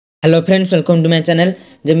Hello friends, welcome to my channel.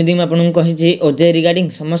 जमीदी मैं आपको कही ओजे रिगार्डिंग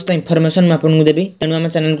समस्त इनफॉरमेशन मैं आपको देवी, तेणु आम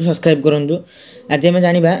चैनल को सब्सक्राइब करूँ। आज आम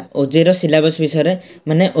जाना ओजे सिलेबस विषय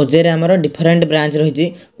माने ओजे आमर डिफरेंट ब्रांच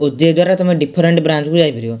रही। ओजे द्वारा तुम डिफरेंट ब्रांच को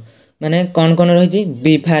जापर माने कौन कौन रही।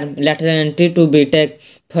 B farm lateral entry to BTech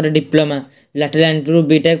for diploma, lateral entry to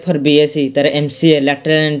BTech for BSc, तार MCA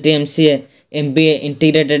lateral entry MCA, MBA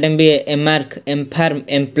integrated MBA, एमआर्क, M farm,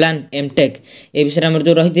 M plan, MTech ए विषय आम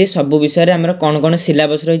जो रही सब विषय आम कौन कौन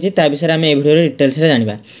सिलेबस रही विषय आम भिडियो डिटेल्स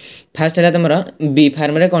जाना। फास्ट है तुम बी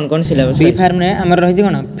फार्म रे कौन कौन सिलेबस। बी फार्म रे आम रही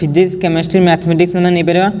कौन फिजिक्स केमिस्ट्री मैथमेटिक्स तुम नहीं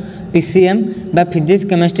पार, पीसीएम बा फिजिक्स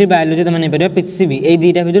केमिस्ट्री बायोलॉजी तुम नहीं पार, पीसीबी ये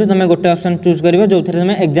दुईटा भितर तुम गोटे ऑप्शन चूज कर जो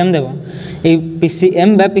तुम एग्जाम देव ये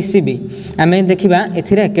पीसीएम बा पीसीबी। आम देखा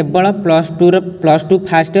ए केवल +2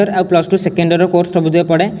 फास्ट इयर आ +2 सेकेंड इयर कोर्स सब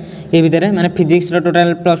पड़े ये भितर माने physics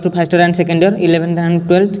total +2 fast year and second year 11th and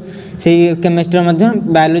 12th से chemistry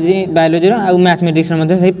biology uh mathematics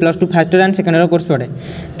 +2 fast year and second year course पड़े।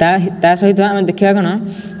 ता सहित आम देखा कौन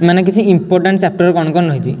माने किसी इंपोर्टेंट चैप्टर कौन कौन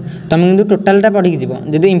रही तुम किंतु टोटालटा पढ़ी जीव।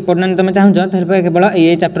 जब इंपोर्टेंट तुम चाहूँ तो केवल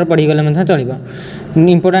ये चैप्टर पढ़ी गले चलो।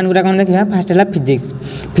 इंपोर्टेंट गुरा कौन देखा फास्ट है physics.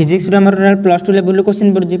 Physics total +2 level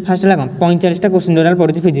question पड़ुଛି। Fast है कौन 45टा क्वेश्चन टोटाल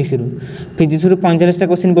पड़ुଛି फिजिक्स 45टा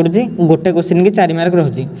क्वेश्चन पड़ुଛି। गोटे क्वेश्चन की 4 मार्क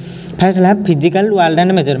रही। फास्ट है फिजिकल वर्ल्ड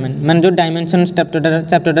एंड मेजरमेंट माने जो डायमेंशन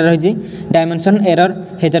चैप्टर रही डायमेंशन एरर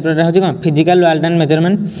हे चैप्टर रही कौन physical world and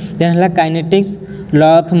measurement. Then है kinetics law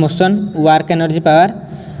of motion work energy power,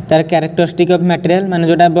 तार कैरेक्टरिस्टिक ऑफ मटेरियल माने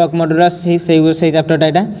जोटा बक मॉडुलस से चैप्टरटा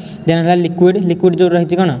यहाँ। देन है लिक्विड जो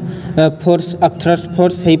रही कौन फोर्स ऑफ थ्रस्ट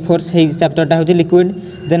फोर्स है चैप्टरटा हूँ लिक्विड।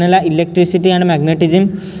 देन है इलेक्ट्रिसिटी एंड मैग्नेटिज्म,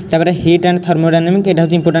 तापर हीट एंड थर्मोडायनामिक यहाँ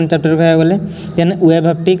हूँ इंपोर्टेंट चैप्टर कह गले। देन वेब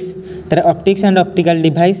ऑप्टिक्स, तार optics and optical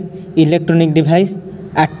device, electronic device,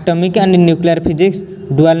 atomic and nuclear physics,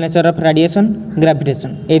 dual nature of radiation,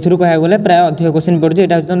 gravitation एथुरु कह गले प्राय अधिक क्वेश्चन पड़े।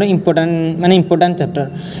 यहाँ तुम इंपोर्टेंट माने इंपोर्टेंट चैप्टर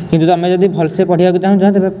किंतु तुम जब भलसे पढ़ा चाहूँ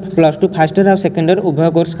तेज +2 फास्ट इयर और सेकेंड इयर उभय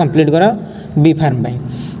कोर्स कंप्लीट कर बी फार्म।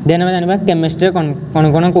 देन आम जाना केमिस्ट्री कौन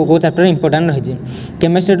कौन कौ चैप्टर इंपोर्टेंट रही।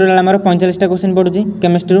 केमिस्ट्री टोटाल आम 45टा क्वेश्चन पड़ुଛି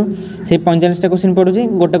केमिस्ट्री से 45टा क्वेश्चन पड़ुଛି।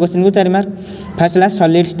 गोटे क्वेश्चन को 4 मार्क। फास्ट है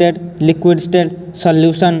solid state, liquid state,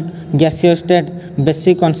 solution, gaseous state,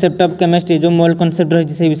 basic concept of chemistry जो मोल कॉन्सेप्ट रही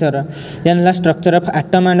से विषय। देन है structure of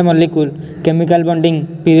atom and molecule, chemical bonding,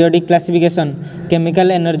 periodic classification,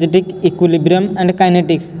 chemical energetic equilibrium and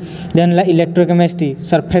kinetics. Then है electrochemistry,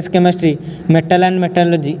 surface chemistry, metal and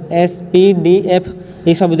metallurgy, SPDF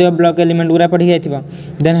ये सब जो block element गुरा पढ़ी जाइए।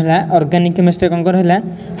 देन है ऑर्गेनिक केमिस्ट्री कौन कौन है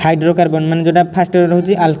हाइड्रोकार्बन माने जोटा फास्ट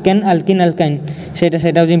रोचे आल्केन आल्किन अल्काइन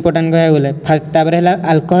सेटा हूँ इंपोर्टेंट कह गले। फास्ट है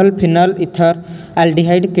alcohol, final, ether,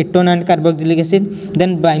 aldehyde, ketone and carboxylic acid,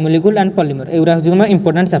 then biomolecule and polymer एगुरा हूँ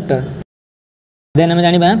इंपोर्टेंट चैप्टर। देन आम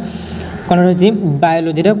जाना कौन रही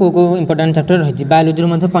बायोलॉजी कौ कौ इंपोर्टेंट चैप्टर रही। बायोलॉजी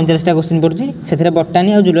 45टा क्वेश्चन पड़ुଛି से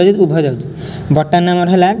बटानी और जूलॉजी उभय जाऊँगी। बटानी आमर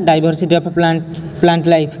है diversity of plant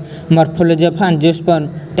life, morphology of angiosperm,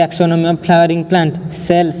 taxonomy of flowering plant,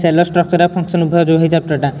 cell structure of function उभय जो है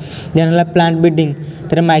चैप्टरटा। देन है प्लांट ब्रीडिंग,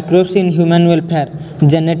 तर microbes in human welfare,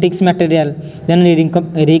 genetics material, then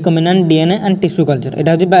recombinant DNA and tissue culture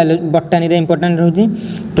यहाँ हूँ बटानी इंपोर्टेंट रही।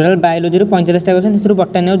 Total biology 45टा question से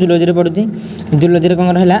बटानी और जूलॉजी पड़ुଛି। जूलॉजी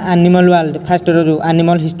कौन रहा एनिमल वर्ल्ड फास्ट जो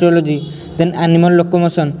animal histology, then animal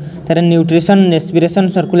locomotion, तार न्यूट्रिशन, रेस्पिरेशन,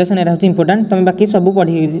 सर्कुलेशन यहाँ हूँ इंपोर्टेंट। तुम बाकी सब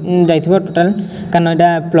पढ़ी जाइए टोटाल कारण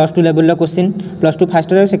यहाँ +2 level question +2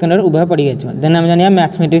 fast year second year उभय पढ़ी जाइए। देन आम जाना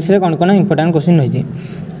मैथमेटिक्स कौन कौन इंपोर्टेंट क्वेश्चन रही।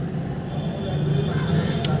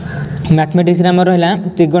 मैथमेटिक्स आम रहा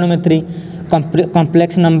ट्रिगोनोमेट्री,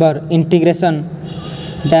 कॉम्प्लेक्स नंबर, इंटीग्रेशन,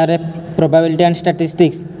 तार probability and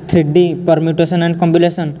statistics, 3D permutation and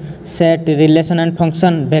combination, set, relation and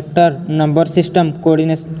function, vector, number system,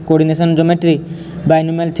 coordination geometry,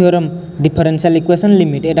 binomial theorem, differential equation,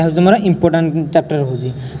 limit यहाँ हूँ मोर इंपोर्टेंट चैप्टर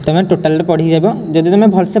होगी। तुम टोटाल पढ़ी जाओ जब तुम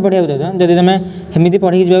भलसे पढ़ा चाहो, जब तुम एमती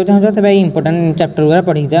पढ़ी जाओ चाहो तेज इंपोर्टेंट चैप्टर गुरा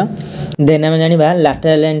पढ़ी जाओ। देन आम जाना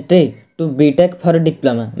lateral entry to BTech for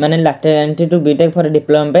diploma माने lateral entry to BTech for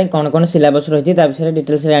diploma कौन कौन सिलेबस रही विषय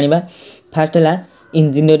डिटेल्स जाना। फास्ट है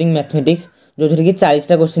इंजीनियरिंग मैथमेटिक्स जो कि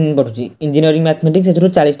 40टा question पड़ुଛି। Engineering mathematics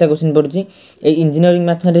 40टा question पड़ुଛି। Engineering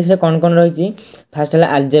mathematics कौन कौन रही। फास्ट है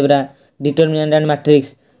algebra, determinant and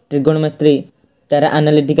matrix, trigonometry, तार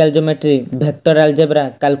analytical geometry, vector algebra,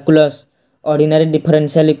 calculus, ordinary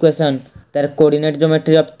differential equation, तार coordinate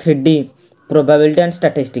geometry of 3D, probability and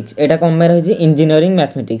statistics यहाँ कौन में रही इंजीनियरिंग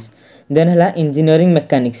मैथमेटिक्स। देन है engineering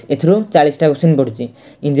mechanics एथुरु 40टा question पड़ुଛି।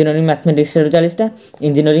 Engineering mathematics 40टा,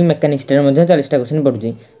 engineering mechanics 40टा question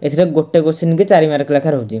पड़ुଛି। एथरे गोटे question के 4 mark लेखा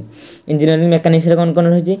रही। इंजीनियरिंग मेकानिक्स कौन कौन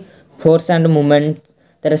रही फोर्स एंड मूवमेंट,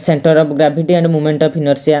 तार centre of gravity and movement of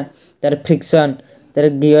inertia, तार फ्रिक्शन, तार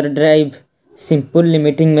gear drive simple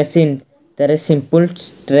limiting machine तार simple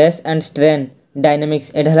stress and strain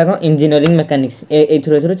dynamics एटा हला कोन इंजीनियरिंग मैकेनिक्स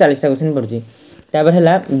एथुरो 40टा क्वेश्चन पड़ुची तापर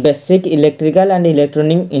हला basic electrical and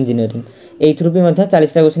electronic engineering एथुरो भी मध्य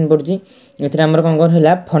 40टा क्वेश्चन पड़ुची एथरा हमर कोन कोन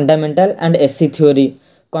हला fundamental and AC theory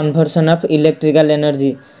conversion of electrical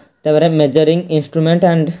energy तापर measuring instrument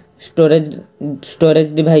and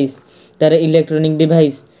storage device तार electronic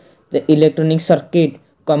device electronic circuit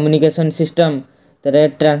communication system तार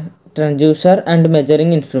transducer and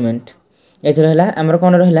measuring instrument एथर हला हमर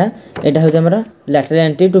कोन रहला एटा होज हमर lateral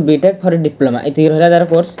entry to BTech for diploma एति रहला तार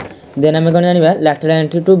कोर्स देन हम कोन जानिबा lateral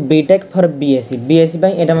entry to BTech for BSc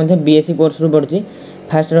पई एटा मध्ये बीएससी कोर्स रु पड़ची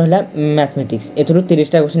फर्स्ट रहला मैथमेटिक्स एथरु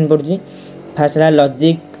 30टा क्वेश्चन पड़ची फर्स्ट रहला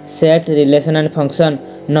logic set relation and function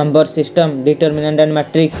number system determinant and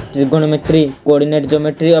matrix trigonometry coordinate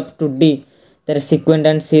geometry of 2D तार sequent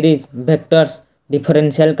and series vectors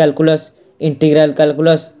differential calculus integral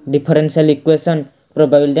calculus differential equation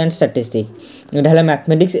probability and statistics एटा हला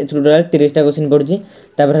mathematics एथरु 30टा question पड़ची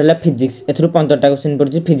तापर हला physics एथरु 15टा question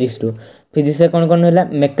पड़ची physics रे कोन हला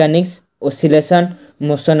mechanics oscillation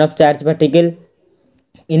motion of charge particle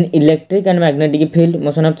in electric and magnetic field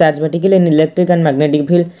motion of charge particle in electric and magnetic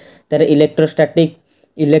field तार electrostatic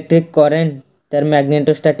electric current तार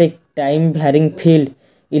magnetostatic time varying field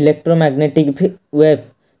electromagnetic wave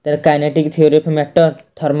तार kinetic theory of matter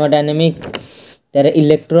thermodynamic तार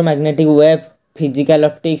electromagnetic wave physical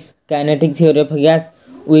optics kinetic theory of gas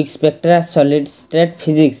week spectra solid state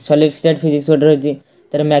physics गोटे रही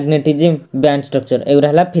तार magnetism band structure एगुरा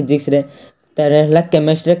हला physics रे तार हला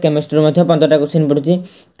केमिस्ट्री मध्ये 15टा question पड़ची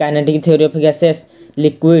kinetic theory of gases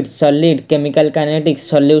liquid solid chemical kinetics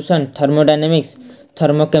solution thermodynamics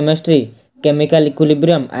thermochemistry chemical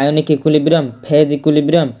equilibrium ionic equilibrium phase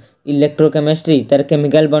equilibrium electrochemistry तार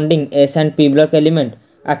chemical bonding S and P block element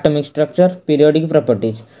atomic structure periodic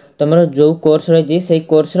properties तुमरो जो course रही से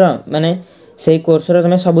course माने से course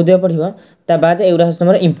तुम सब दिया पढ़ो ता बाद एगुरा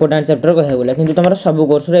तुम इंपोर्टेंट चैप्टर कह गला कि तुम सब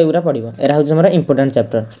कोर्स एगुरा पढ़ो एरा हूँ तुम इंपोर्टेंट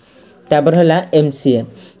चैप्टर तापर है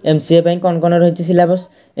एमसीए कौन कौन रही सिलेबस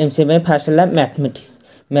एमसीए फास्ट है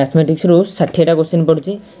मैथमेटिक्स रु 60टा क्वेश्चन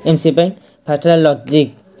पड़ुची एमसीए फास्ट है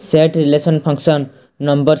logic set relation function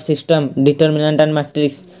number system determinant and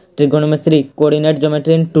matrix trigonometry coordinate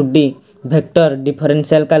geometry in 2D vector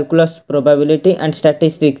differential calculus probability and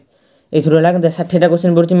statistics एथुर हला 60टा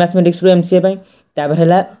क्वेश्चन पड़ुची मैथमेटिक्स रु एमसीए तापर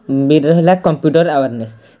हला बीर हला कंप्यूटर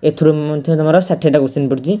अवेयरनेस एथुर मध्ये तमरो 60टा question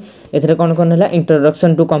पड़ुची एथरे कोन कोन हला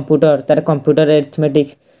इंट्रोडक्शन टू कंप्यूटर तार computer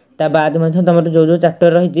arithmetics ता बाद मध्ये तमरो जो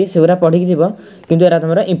चैप्टर रही सेरा पढ़ी जीवो किंतु एरा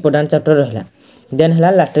तमरो इंपोर्टेंट चैप्टर रहला देन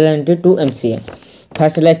हला lateral entry to MCA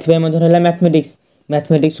first हला एथवे मध्ये हला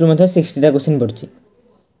मैथमेटिक्स रु मध्ये 60टा क्वेश्चन पड़ुची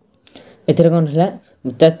एथरे कोन हला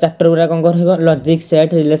चैप्टर गुरा कोन करहिबो logic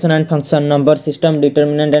set relation and function number system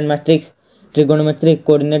determinant and matrix trigonometry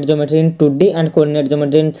coordinate geometry in 2D and coordinate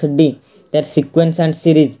geometry in 3D that sequence and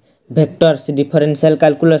series vectors differential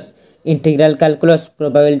calculus integral calculus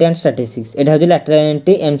probability and statistics एटा हो lateral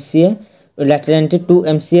entry to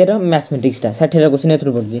MCA row mathematics टा 60टा question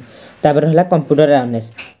एथुर पड़ुची तापर हला computer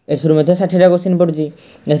awareness एथुर मध्ये 60टा question पड़ुची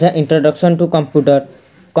एथा introduction to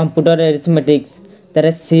computer arithmetics तार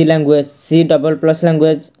सी language C double plus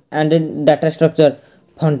language and data structure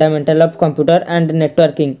fundamental of computer and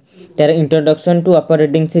networking तार introduction to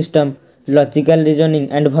operating system logical reasoning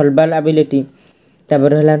and verbal ability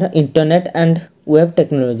तापर हला internet and web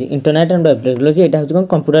technology एटा हो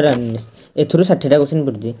computer awareness एथुर 60टा question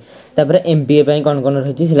पड़ुची तापर MBA पई कोन कोन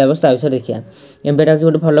रही syllabus ता विषय देखिया एमबीए टा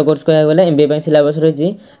गोटे भलो कोर्स कया गला एमबीए पई सिलेबस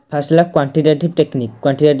रही फर्स्ट हला क्वांटिटेटिव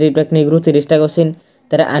टेक्निक रु 30टा क्वेश्चन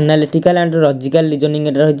तार एनालिटिकल एंड लॉजिकल रीजनिंग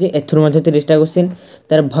एटा रही एथुर मध्ये 30टा क्वेश्चन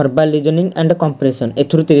तार verbal reasoning and compression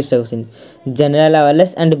एथुर 30टा question general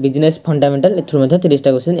awareness and business fundamental एथुर मध्ये 30टा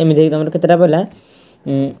क्वेश्चन एमि तमर केतरा पला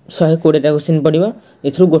 120टा क्वेश्चन पड़िबो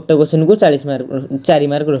एथुर गोटे क्वेश्चन को 4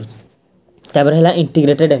 मार्क रही तापर हला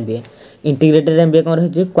इंटीग्रेटेड एमबीए कोन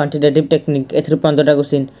रही quantitative technique एथुर 15टा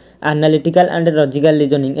question analytical and logical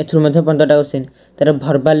reasoning एथुर मध्ये 15टा क्वेश्चन तार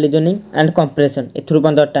वर्बल रीजनिंग एंड कंप्रेशन एथुर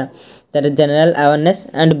 15टा तार general awareness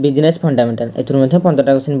and business fundamental एथुर मध्ये 15टा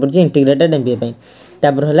क्वेश्चन पड़छि इंटीग्रेटेड एमबीए पई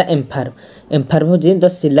तापर हला एमफार्म होछि the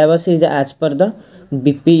syllabus is as per the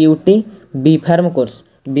BPUT B farm course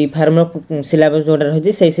B farm syllabus जोटा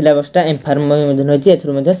रही से सिलेबसटा एमफार्म रही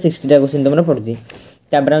एथुर मध्ये 60टा क्वेश्चन तमरा पड़छि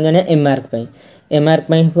तापर हम जाने एमआरक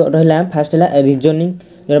रहा फास्ट है reasoning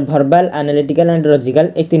verbal analytical and logical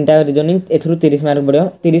A 3टा reasoning एथुर 30 mark पड़ो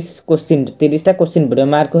 30टा क्वेश्चन पड़ो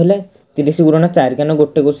मार्क है 30 गुणन 4 कारण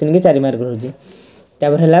गोटे क्वेश्चन की 4 मार्क रही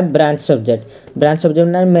तापर है ब्रांच सब्जेक्ट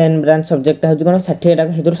ना मेन ब्रांच सब्जेक्ट हूँ कौन 60टा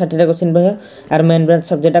हेतु 60टा क्वेश्चन रहा आर मेन ब्रांच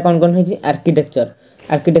सब्जेक्ट कौन कौन है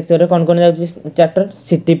आर्किटेक्चर कौन कौन जाऊँगी chapter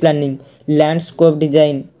city planning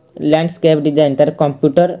landscape design तार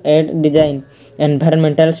computer add design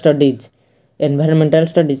environmental studies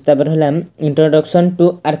तापर है introduction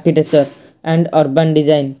to architecture and urban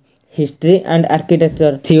design history and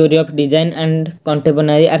architecture theory of design and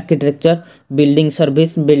contemporary architecture building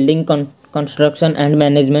service building construction and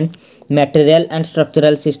management material and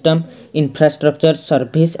structural system infrastructure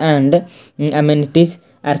service and amenities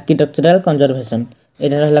architectural conservation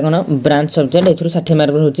यहाँ रहा कौन branch subject ए 60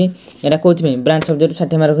 mark होची एटा कोथि branch subject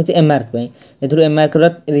 60 mark होची M mark पे M mark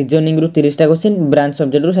reasoning रु 30टा question branch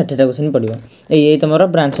subject रु 60टा question पड़ो ये तुम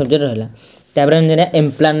ब्रांच सब्जेक्ट रहा तापर एम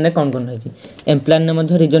प्लान में कौन कौन रही एम प्लान में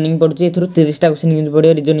रीजनिंग पड़ुची ए 30टा क्वेश्चन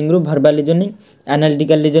पड़ो रीजनिंग रु verbal reasoning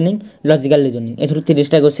analytical reasoning logical reasoning ए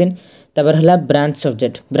 30टा क्वेश्चन तापर है ब्रांच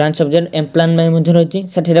सब्जेक्ट एम प्लान में रही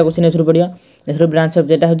 60टा क्वेश्चन ए पड़ो ए ब्रांच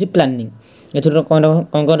सब्जेक्ट हूँ प्लानिंग ए कौन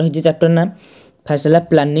कौन रही चैप्टर ना फर्स्ट है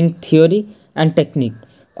planning theory and technique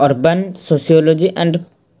urban sociology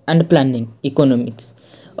and planning economics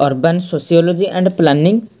urban sociology and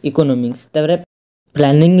planning economics तापर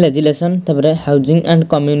प्लानिंग लेजिस्लेशन तापर housing and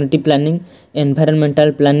community planning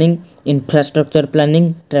environmental planning infrastructure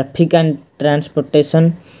planning traffic and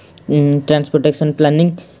transportation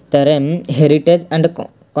planning तापर heritage and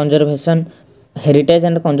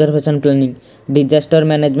conservation planning disaster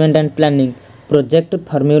management and planning project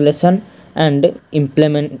formulation and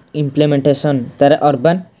implementation तार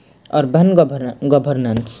urban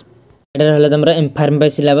governance यहाँ रहा तुम M farm bye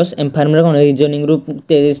syllabus M farm कौन reasoning रु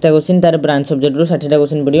 30टा question तार branch subject रु 60टा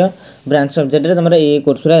question पड़ो ब्रांच सब्जेक्ट तुम ये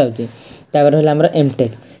कोर्स जाऊँगी तापर है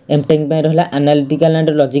एमटेक रहा एनालिटिकल एंड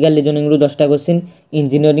लॉजिकल रीजनिंग रु 10टा क्वेश्चन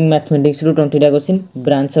इंजीनियरिंग मैथमेटिक्स रु 20टा क्वेश्चन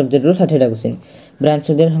ब्रांच सब्जेक्ट रु 60टा क्वेश्चन ब्रांच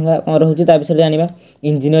सब्जेक्ट कौन रोचे विषय जाना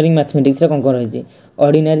इंजीनियरिंग मैथमेटिक्स कौन कौन रही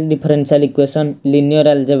ordinary differential equation linear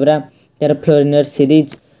algebra तार फ्लोरिनर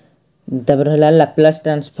सीरीज तापर है Laplace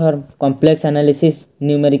transform complex analysis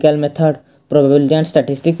numerical method probability and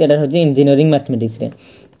statistics यहाँ रही इंजीनियरिंग मैथमेटिक्स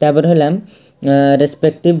तापर है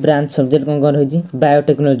रेस्पेक्टिव ब्रांच सब्जेक्ट कौन कौन रही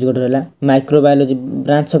बायोटेक्नोलॉजी गोटे रहा माइक्रोबायोलॉजी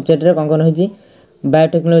ब्रांच सब्जेक्ट कौन कौन रही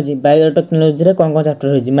बायोटेक्नोलॉजी कौन कौन चैप्टर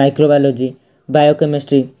रही microbiology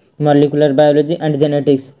biochemistry molecular biology and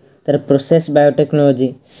genetics तार प्रोसेस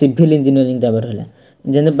बायोटेक्नोलॉजी सिविल इंजीनियरिंग तापर है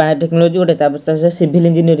जैसे बायोटेक्नोलॉजी गोटे सिविल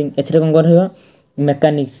इंजीनियरिंग ए कौन कौन रही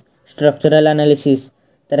मेकानिक्स स्ट्रक्चरल एनालिसिस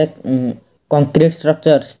तार कंक्रीट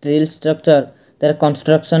स्ट्रक्चर स्टील स्ट्रक्चर तार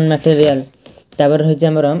कंस्ट्रक्शन मटेरियल तापर रही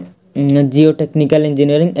आमर जियोटेक्निकल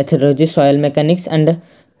इंजीनियरिंग ए रही soil mechanics and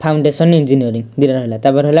foundation engineering दुटा रहा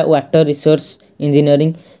तापर है वाटर रिसोर्स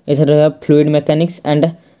इंजीनियरिंग ए रहा फ्लूइड मेकानिक्स एंड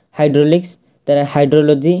हाइड्रोलिक्स तार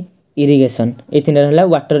हाइड्रोलॉजी इरिगेशन ये 3टा रहा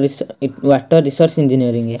वाटर रिसोर्स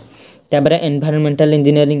इंजीनियरिंग तापर एनवायरमेंटल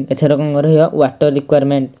इंजीनियरिंग ए कौन रहा वाटर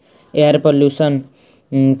रिक्वायरमेंट एयर पॉल्यूशन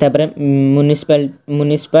तापर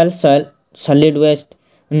municipal solid waste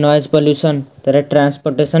noise pollution तार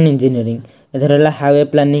ट्रांसपोर्टेशन इंजीनियरिंग इधर रहा हाईवे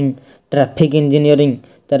प्लानिंग ट्रैफिक इंजीनियरिंग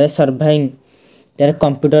तार सर्वाइंग तार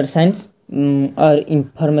कंप्यूटर साइंस और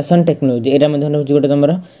इंफॉर्मेशन टेक्नोलॉजी यहाँ रोचे गोटे तुम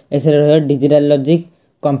रहा digital logic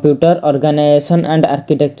computer organisation and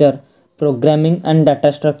architecture programming and data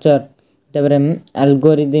structure तापर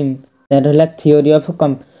एल्गोरिदम रहा थ्योरी ऑफ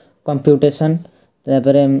कंप्यूटेशन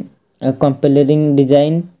तापर कंपेलरिंग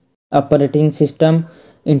design operating system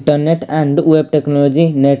internet and web technology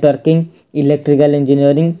networking electrical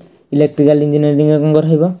engineering कौन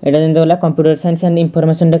रहा computer science and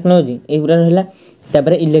information technology युरा रहा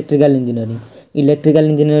तापर इलेक्ट्रिकल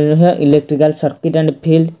इंजीनियरिंग है electrical circuit and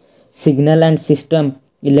field signal and system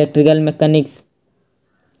electrical mechanics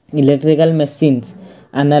electrical machines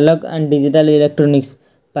analogue and digital electronics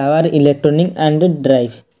power electronic and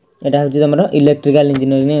drive यहाँ हूँ तुम electrical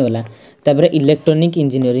engineering गला तापर इलेक्ट्रॉनिक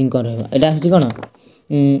इंजीनियरिंग कौन रहा हूँ कौन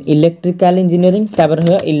इलेक्ट्रिकल इंजीनियरिंग तापर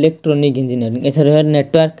रहा इलेक्ट्रॉनिक इंजीनियरिंग एथर रहा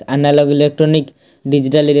network analogue electronic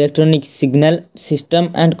digital electronic signal system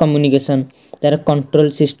and communication तार कंट्रोल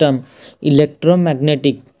सिस्टम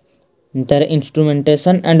इलेक्ट्रोमैग्नेटिक तार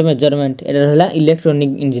इंस्ट्रूमेंटेशन एंड मेजरमेंट यहाँ रहा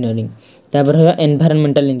इलेक्ट्रॉनिक इंजीनियरिंग तापर रहा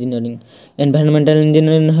एनवायरमेंटल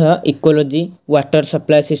इंजीनियरिंग है ecology water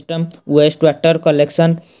supply system waste water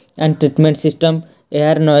collection and treatment system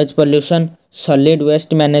air noise pollution solid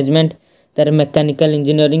waste management तार mechanical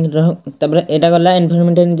engineering यहाँ गला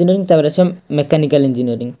एनवायरमेंटल इंजीनियरिंग तापर से मेकानिकल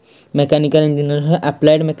इंजीनियरिंग है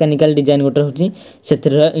अप्लाइड मेकानिकल डिजाइन गोटे हूँ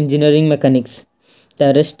से इंजीनियरिंग मेकानिक्स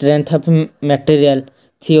तापर strength of material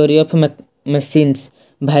theory of machines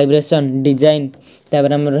vibration design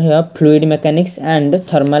तापर रहा fluid mechanics and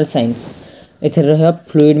thermal science एथर रह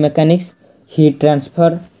fluid mechanics heat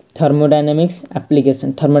transfer thermodynamics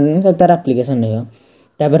application thermodynamics तार एप्लीकेशन रह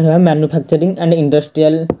तापर रह मैन्युफैक्चरिंग एंड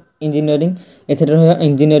इंडस्ट्रियल इंजीनियरिंग एथर रह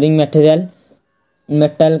इंजीनियरिंग मटेरियल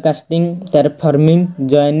मेटल कास्टिंग तार फॉर्मिंग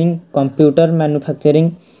जॉइनिंग कंप्यूटर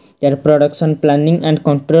मैन्युफैक्चरिंग तार production planning and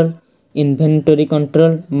control inventory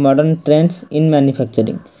control modern trends in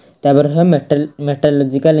manufacturing तापर है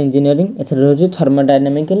मेटालॉजिकल इंजीनियरिंग एथर रहउची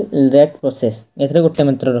थर्मोडायनामिकल rate process एथर गोटे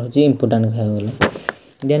मात्र रहउची इंपोर्टेंट कहबो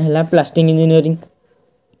गले देन हला प्लास्टिक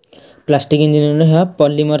इंजीनियरिंग है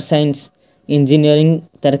पॉलीमर साइंस इंजीनियरिंग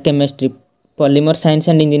तार chemistry polymer science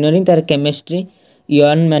and engineering तार chemistry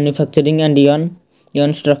Ian manufacturing and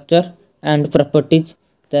Ian structure and properties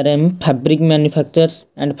तार fabric manufactures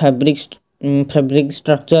and fabric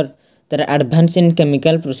structure तार एडवांस इन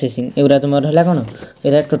केमिकल प्रोसेसिंग एगुरा तुमर हला कोन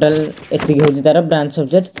एरा टोटल एतिक होची तार ब्रांच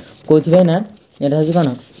सब्जेक्ट कोथिबे ना एरा होची कोन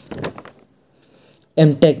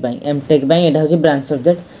एमटेक बाई एटा होची ब्रांच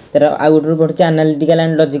सब्जेक्ट तार आउट रु पडची एनालिटिकल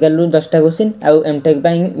एंड लॉजिकल रु 10 टा question uh MTech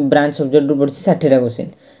by branch subject रु पडची 60 टा क्वेश्चन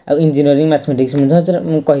आ इंजीनियरिंग मैथमेटिक्स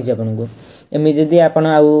मु कहि जे आपन को एमि जदी आपन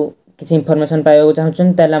आ किछि इंफॉर्मेशन पाइबा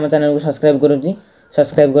चाहछन ताला हम चैनल को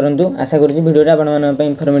सब्सक्राइब करंतु आशा करूची वीडियो टा आपन मन पे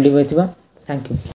इंफॉर्मेटिव होइथिबा थैंक यू।